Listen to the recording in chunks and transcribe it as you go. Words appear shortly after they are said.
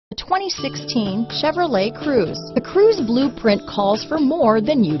2016 Chevrolet Cruze. The Cruze blueprint calls for more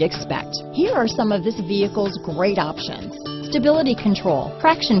than you'd expect. Here are some of this vehicle's great options: stability control,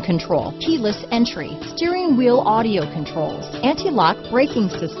 traction control, keyless entry, steering wheel audio controls, anti-lock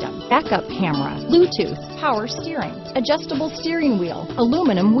braking system, backup camera, Bluetooth, power steering, adjustable steering wheel,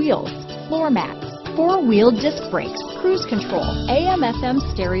 aluminum wheels, floor mats, four-wheel disc brakes, cruise control, AM/FM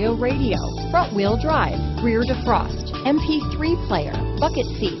stereo radio, front-wheel drive, rear defrost, MP3 player, bucket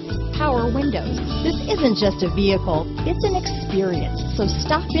seats, power windows. This isn't just a vehicle, it's an experience. So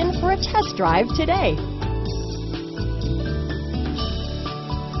stop in for a test drive today.